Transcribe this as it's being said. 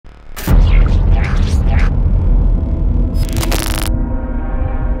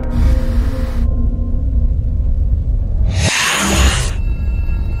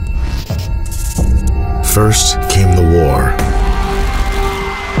First came the war.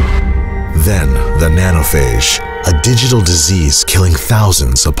 Then the nanophage, a digital disease killing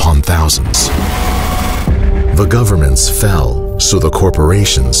thousands upon thousands. The governments fell, so the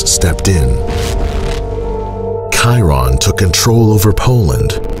corporations stepped in. Chiron took control over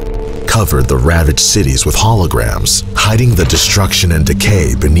Poland, covered the ravaged cities with holograms, hiding the destruction and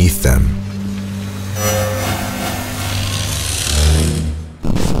decay beneath them.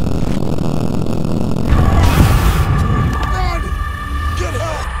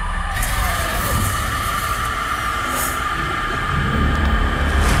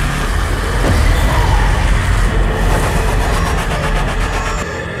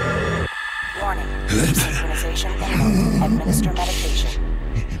 Administer medication.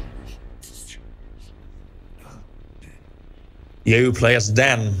 You play as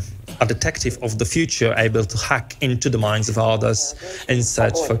Dan, a detective of the future able to hack into the minds of others in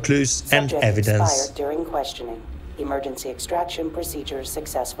search for clues and evidence. Expired during questioning. Emergency extraction procedure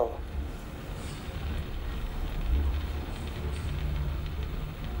successful.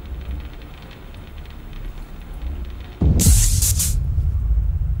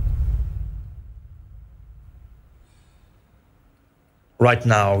 Right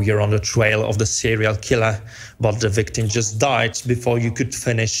now, you're on the trail of the serial killer, but the victim just died before you could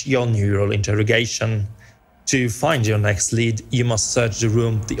finish your neural interrogation. To find your next lead, you must search the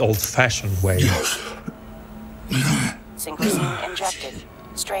room the old-fashioned way. Synchrosine injected.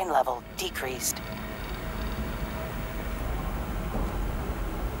 Strain level decreased.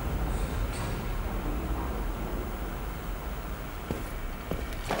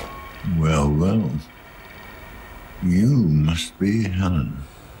 Well, well. You must be Helen.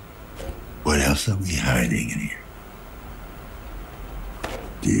 What else are we hiding in here?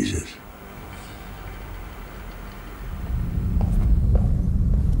 Jesus.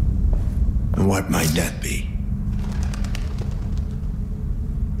 And what might that be?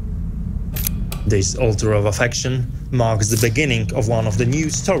 This altar of affection marks the beginning of one of the new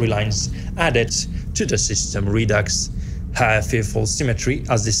storylines added to the system Redux. Her fearful symmetry,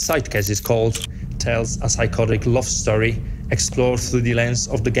 as this side case is called, tells a psychotic love story explored through the lens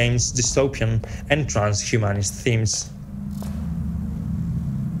of the game's dystopian and transhumanist themes.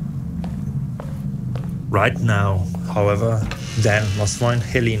 Right now, however, Dan must find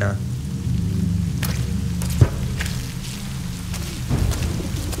Helena.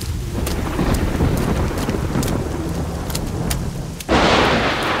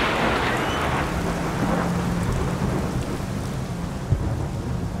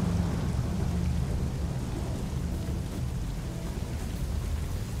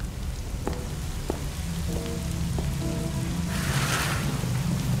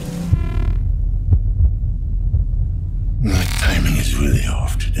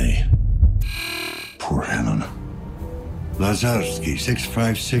 Poor Helen. Lazarski,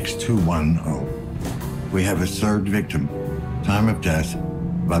 656210. We have a third victim. Time of death,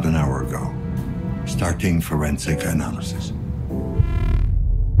 about an hour ago. Starting forensic analysis.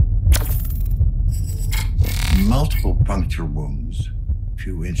 Multiple puncture wounds, a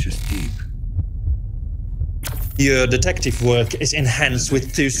few inches deep. Your detective work is enhanced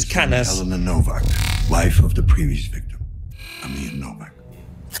with two scanners. Helena Novak, wife of the previous victim, Amia Novak.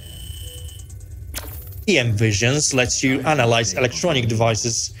 EM Visions lets you analyze electronic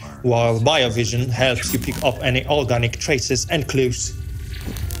devices, while Biovision helps you pick up any organic traces and clues.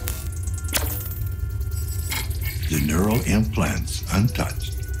 The neural implants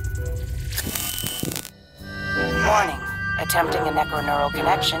untouched. Warning. Attempting a necroneural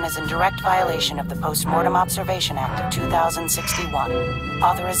connection is in direct violation of the Postmortem Observation Act of 2061.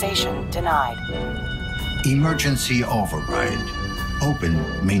 Authorization denied. Emergency override. Open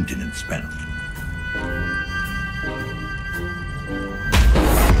maintenance panel.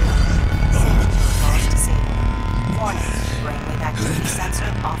 Warning. Brainwave activity sensor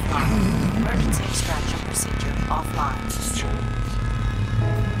offline. Emergency extraction procedure offline.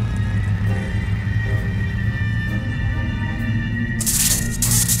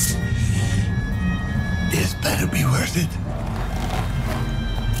 This better be worth it.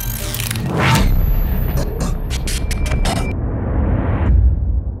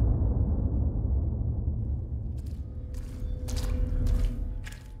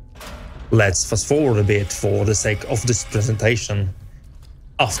 Let's fast forward a bit for the sake of this presentation.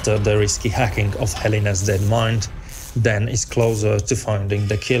 After the risky hacking of Helena's dead mind, Dan is closer to finding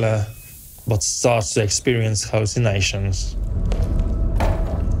the killer, but starts to experience hallucinations.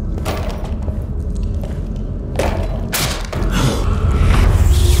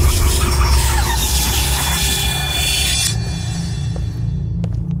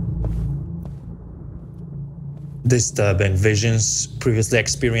 Disturbing visions, previously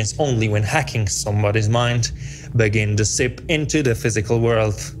experienced only when hacking somebody's mind, begin to seep into the physical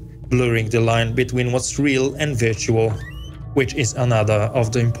world, blurring the line between what's real and virtual, which is another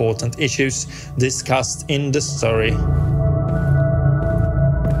of the important issues discussed in the story.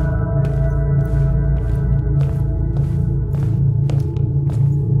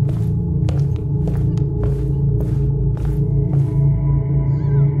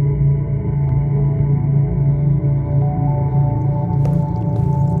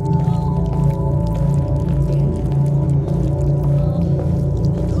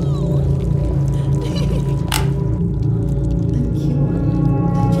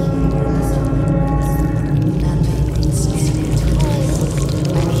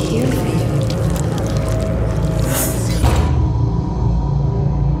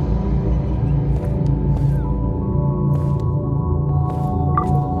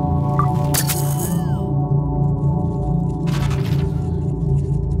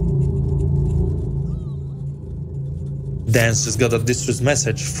 Dance has got a distress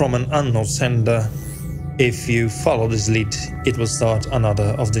message from an unknown sender. If you follow this lead, it will start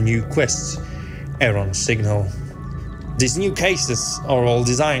another of the new quests, Error Signal. These new cases are all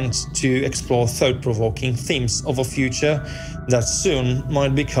designed to explore thought-provoking themes of a future that soon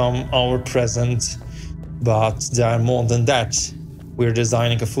might become our present. But there are more than that. We're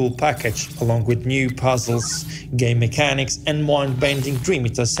designing a full package along with new puzzles, game mechanics and mind-bending Dream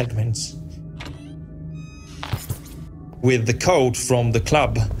Eater segments. With the code from the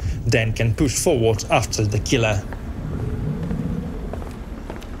club, Dan can push forward after the killer.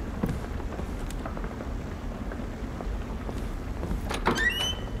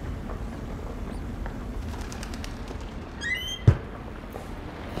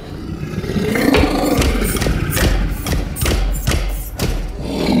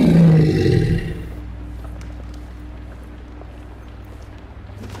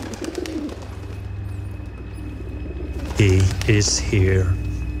 He is here.